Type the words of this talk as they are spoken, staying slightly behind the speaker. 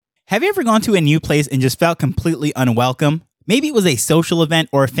Have you ever gone to a new place and just felt completely unwelcome? Maybe it was a social event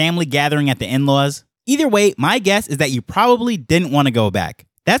or a family gathering at the in-laws. Either way, my guess is that you probably didn't want to go back.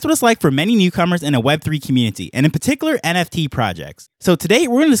 That's what it's like for many newcomers in a Web3 community, and in particular, NFT projects. So today,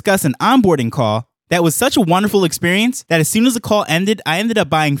 we're going to discuss an onboarding call that was such a wonderful experience that as soon as the call ended, I ended up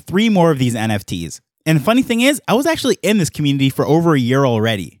buying 3 more of these NFTs. And the funny thing is, I was actually in this community for over a year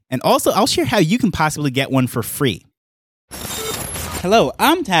already. And also, I'll share how you can possibly get one for free. Hello,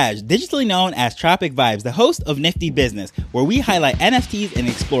 I'm Taj, digitally known as Tropic Vibes, the host of Nifty Business, where we highlight NFTs and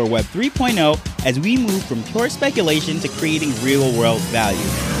explore Web 3.0 as we move from pure speculation to creating real-world value.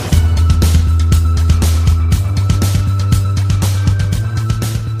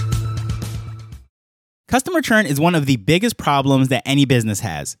 Customer churn is one of the biggest problems that any business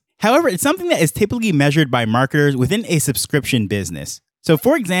has. However, it's something that is typically measured by marketers within a subscription business. So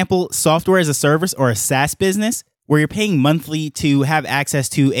for example, software as a service or a SaaS business, where you're paying monthly to have access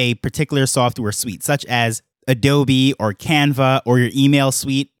to a particular software suite, such as Adobe or Canva or your email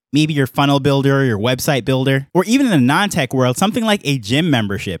suite, maybe your funnel builder or your website builder, or even in the non-tech world, something like a gym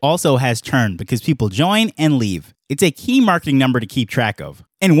membership also has churn because people join and leave. It's a key marketing number to keep track of.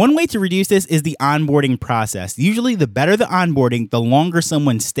 And one way to reduce this is the onboarding process. Usually, the better the onboarding, the longer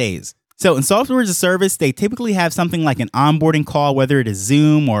someone stays. So in software as a service, they typically have something like an onboarding call, whether it is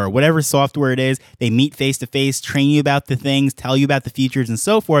Zoom or whatever software it is. They meet face-to-face, train you about the things, tell you about the features and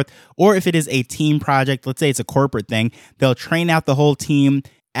so forth. Or if it is a team project, let's say it's a corporate thing, they'll train out the whole team,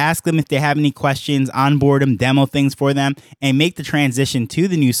 ask them if they have any questions, onboard them, demo things for them, and make the transition to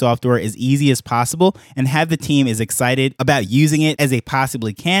the new software as easy as possible and have the team as excited about using it as they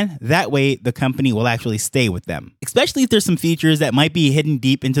possibly can. That way, the company will actually stay with them. Especially if there's some features that might be hidden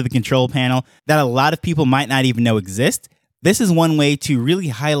deep into the control panel that a lot of people might not even know exist. This is one way to really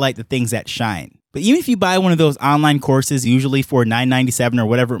highlight the things that shine. But even if you buy one of those online courses, usually for $9.97 or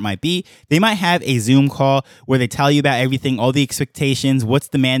whatever it might be, they might have a Zoom call where they tell you about everything, all the expectations, what's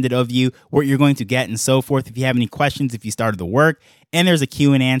demanded of you, what you're going to get, and so forth. If you have any questions, if you started the work, and there's a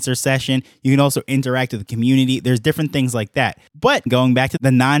Q&A session. You can also interact with the community. There's different things like that. But going back to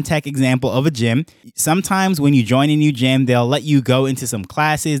the non-tech example of a gym, sometimes when you join a new gym, they'll let you go into some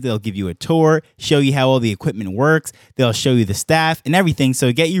classes. They'll give you a tour, show you how all the equipment works. They'll show you the staff and everything.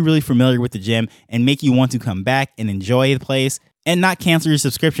 So get you really familiar with the gym and make you want to come back and enjoy the place and not cancel your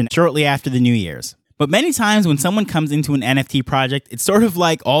subscription shortly after the New Year's. But many times when someone comes into an NFT project, it's sort of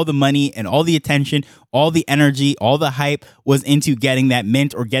like all the money and all the attention, all the energy, all the hype was into getting that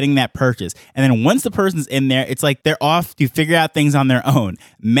mint or getting that purchase. And then once the person's in there, it's like they're off to figure out things on their own.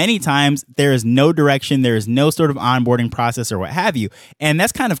 Many times there is no direction, there is no sort of onboarding process or what have you. And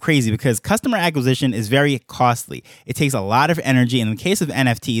that's kind of crazy because customer acquisition is very costly. It takes a lot of energy. In the case of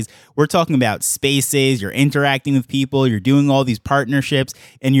NFTs, we're talking about spaces, you're interacting with people, you're doing all these partnerships,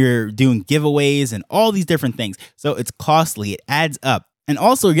 and you're doing giveaways and all these different things. So it's costly, it adds up. And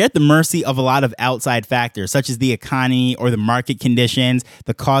also, you're at the mercy of a lot of outside factors, such as the economy or the market conditions,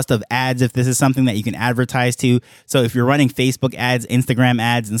 the cost of ads, if this is something that you can advertise to. So if you're running Facebook ads, Instagram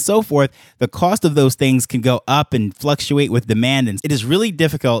ads, and so forth, the cost of those things can go up and fluctuate with demand. And it is really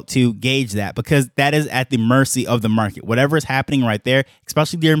difficult to gauge that because that is at the mercy of the market. Whatever is happening right there,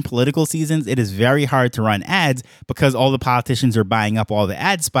 especially during political seasons, it is very hard to run ads because all the politicians are buying up all the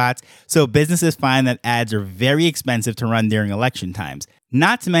ad spots. So businesses find that ads are very expensive to run during election times.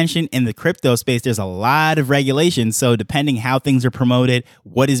 Not to mention, in the crypto space, there's a lot of regulations. So depending how things are promoted,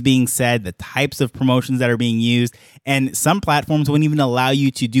 what is being said, the types of promotions that are being used, and some platforms won't even allow you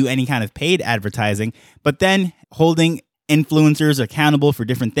to do any kind of paid advertising. But then holding influencers accountable for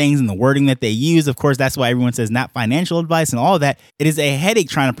different things and the wording that they use, of course, that's why everyone says not financial advice and all of that. It is a headache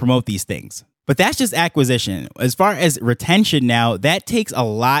trying to promote these things. But that's just acquisition. As far as retention now, that takes a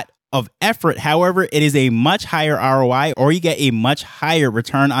lot of effort. However, it is a much higher ROI, or you get a much higher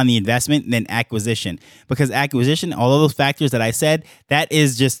return on the investment than acquisition. Because acquisition, all of those factors that I said, that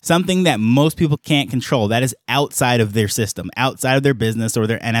is just something that most people can't control. That is outside of their system, outside of their business or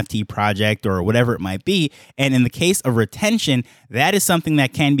their NFT project or whatever it might be. And in the case of retention, that is something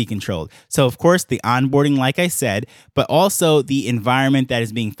that can be controlled. So of course, the onboarding, like I said, but also the environment that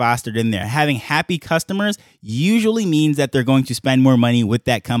is being fostered in there. Having happy customers usually means that they're going to spend more money with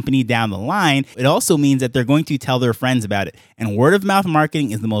that company down the line. It also means that they're going to tell their friends about it. And word of mouth marketing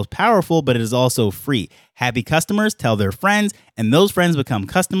is the most powerful, but it is also free. Happy customers tell their friends, and those friends become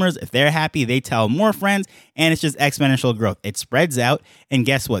customers. If they're happy, they tell more friends, and it's just exponential growth. It spreads out, and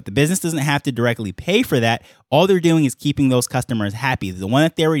guess what? The business doesn't have to directly pay for that. All they're doing is keeping those customers happy. The one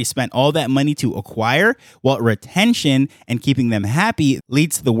that they already spent all that money to acquire, while retention and keeping them happy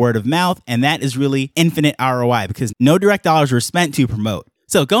leads to the word of mouth, and that is really infinite ROI because no direct dollars were spent to promote.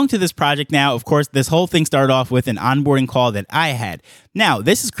 So going to this project now, of course, this whole thing started off with an onboarding call that I had. Now,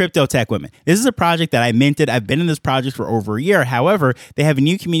 this is Crypto Tech Women. This is a project that I minted. I've been in this project for over a year. However, they have a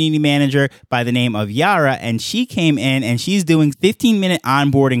new community manager by the name of Yara, and she came in and she's doing 15-minute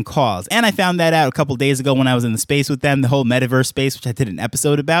onboarding calls. And I found that out a couple days ago when I was in the space with them, the whole metaverse space, which I did an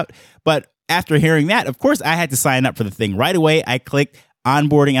episode about. But after hearing that, of course, I had to sign up for the thing. Right away, I clicked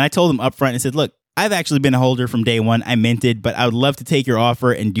onboarding and I told them up front and said, look, I've actually been a holder from day one. I minted, but I would love to take your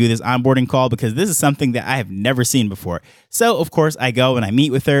offer and do this onboarding call because this is something that I have never seen before. So, of course, I go and I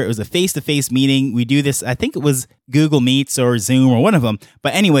meet with her. It was a face-to-face meeting. We do this, I think it was Google Meets or Zoom or one of them.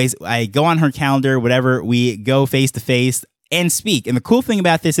 But anyways, I go on her calendar, whatever. We go face-to-face and speak. And the cool thing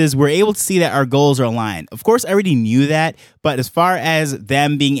about this is we're able to see that our goals are aligned. Of course, I already knew that, but as far as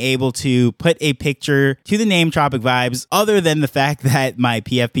them being able to put a picture to the name Tropic Vibes, other than the fact that my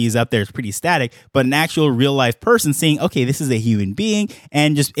PFP is up there, it's pretty static, but an actual real life person seeing, okay, this is a human being,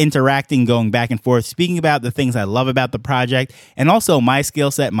 and just interacting, going back and forth, speaking about the things I love about the project, and also my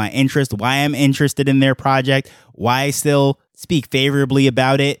skill set, my interest, why I'm interested in their project, why I still speak favorably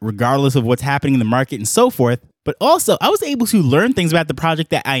about it, regardless of what's happening in the market and so forth. But also, I was able to learn things about the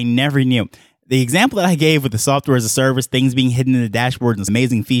project that I never knew. The example that I gave with the software as a service, things being hidden in the dashboard and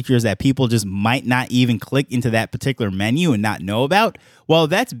amazing features that people just might not even click into that particular menu and not know about, well,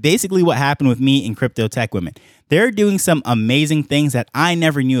 that's basically what happened with me in Crypto Tech Women. They're doing some amazing things that I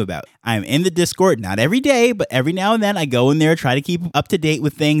never knew about. I'm in the Discord, not every day, but every now and then I go in there, try to keep up to date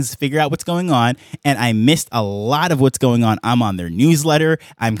with things, figure out what's going on, and I missed a lot of what's going on. I'm on their newsletter,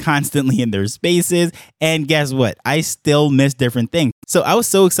 I'm constantly in their spaces, and guess what? I still miss different things. So I was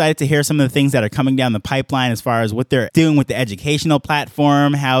so excited to hear some of the things that are coming down the pipeline as far as what they're doing with the educational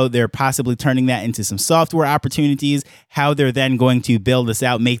platform, how they're possibly turning that into some software opportunities, how they're then going to build this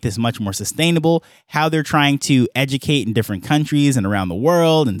out, make this much more sustainable, how they're trying to educate in different countries and around the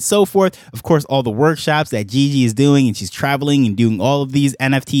world and so forth. Of course, all the workshops that Gigi is doing, and she's traveling and doing all of these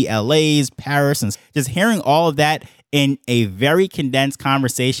NFT LAs, Paris, and just hearing all of that in a very condensed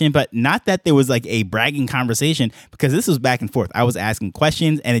conversation, but not that there was like a bragging conversation, because this was back and forth. I was asking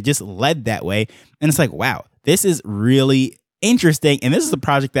questions and it just led that way. And it's like, wow, this is really interesting. And this is a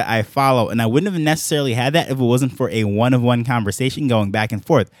project that I follow, and I wouldn't have necessarily had that if it wasn't for a one-on-one conversation going back and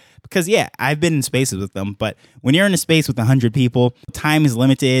forth. Because yeah, I've been in spaces with them, but when you're in a space with 100 people, time is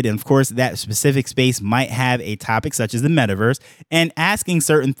limited. And of course, that specific space might have a topic such as the metaverse, and asking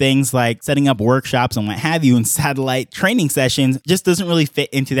certain things like setting up workshops and what have you and satellite training sessions just doesn't really fit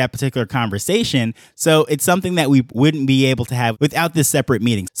into that particular conversation. So it's something that we wouldn't be able to have without this separate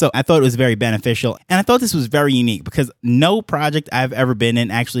meeting. So I thought it was very beneficial. And I thought this was very unique because no project I've ever been in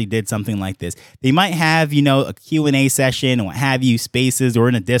actually did something like this. They might have, a Q&A session and what have you, spaces or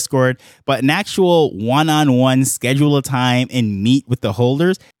in a Discord, but an actual one-on-one schedule a time and meet with the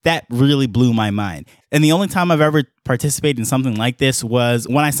holders, that really blew my mind. And the only time I've ever participated in something like this was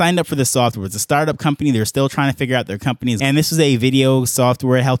when I signed up for this software. It's a startup company. They're still trying to figure out their companies. And this was a video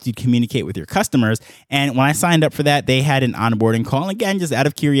software. It helped you communicate with your customers. And when I signed up for that, they had an onboarding call. And again, just out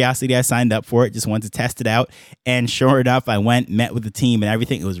of curiosity, I signed up for it. Just wanted to test it out. And sure enough, I went, met with the team and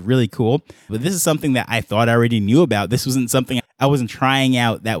everything. It was really cool. But this is something that I thought I already knew about. This wasn't something I wasn't trying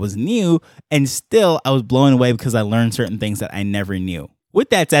out that was new. And still, I was blown away because I learned certain things that I never knew. With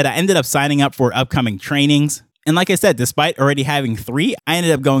that said, I ended up signing up for upcoming trainings. And like I said, despite already having 3, I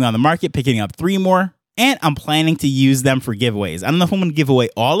ended up going on the market, picking up 3 more. And I'm planning to use them for giveaways. I don't know if I'm going to give away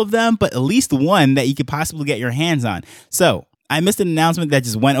all of them, but at least one that you could possibly get your hands on. So I missed an announcement that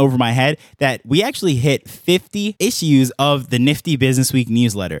just went over my head that we actually hit 50 issues of the Nifty Business Week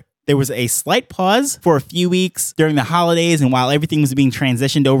newsletter. There was a slight pause for a few weeks during the holidays and while everything was being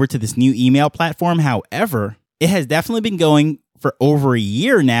transitioned over to this new email platform. However, it has definitely been going for over a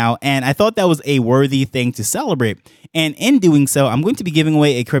year now, and I thought that was a worthy thing to celebrate. And in doing so, I'm going to be giving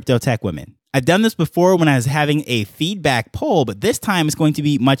away a Crypto Tech Women. I've done this before when I was having a feedback poll, but this time it's going to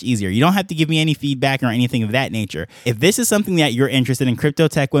be much easier. You don't have to give me any feedback or anything of that nature. If this is something that you're interested in, Crypto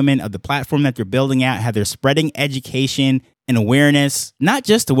Tech Women, of the platform that they're building out, how they're spreading education and awareness, not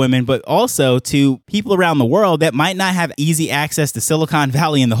just to women, but also to people around the world that might not have easy access to Silicon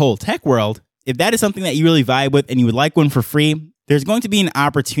Valley and the whole tech world. If that is something that you really vibe with and you would like one for free, there's going to be an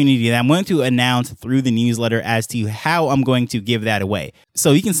opportunity that I'm going to announce through the newsletter as to how I'm going to give that away.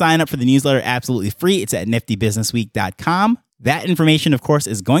 So you can sign up for the newsletter absolutely free. It's at niftybusinessweek.com. That information, of course,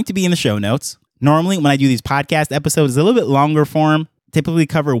 is going to be in the show notes. Normally, when I do these podcast episodes, it's a little bit longer form. Typically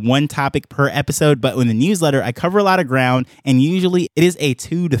cover one topic per episode, but in the newsletter, I cover a lot of ground, and usually it is a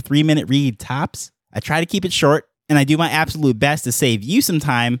 2 to 3 minute read tops. I try to keep it short, and I do my absolute best to save you some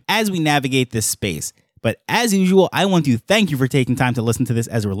time as we navigate this space. But as usual, I want to thank you for taking time to listen to this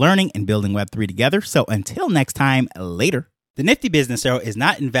as we're learning and building Web3 together. So until next time, later. The Nifty Business Arrow is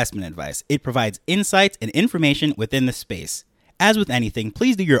not investment advice. It provides insights and information within the space. As with anything,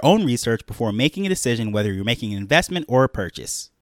 please do your own research before making a decision whether you're making an investment or a purchase.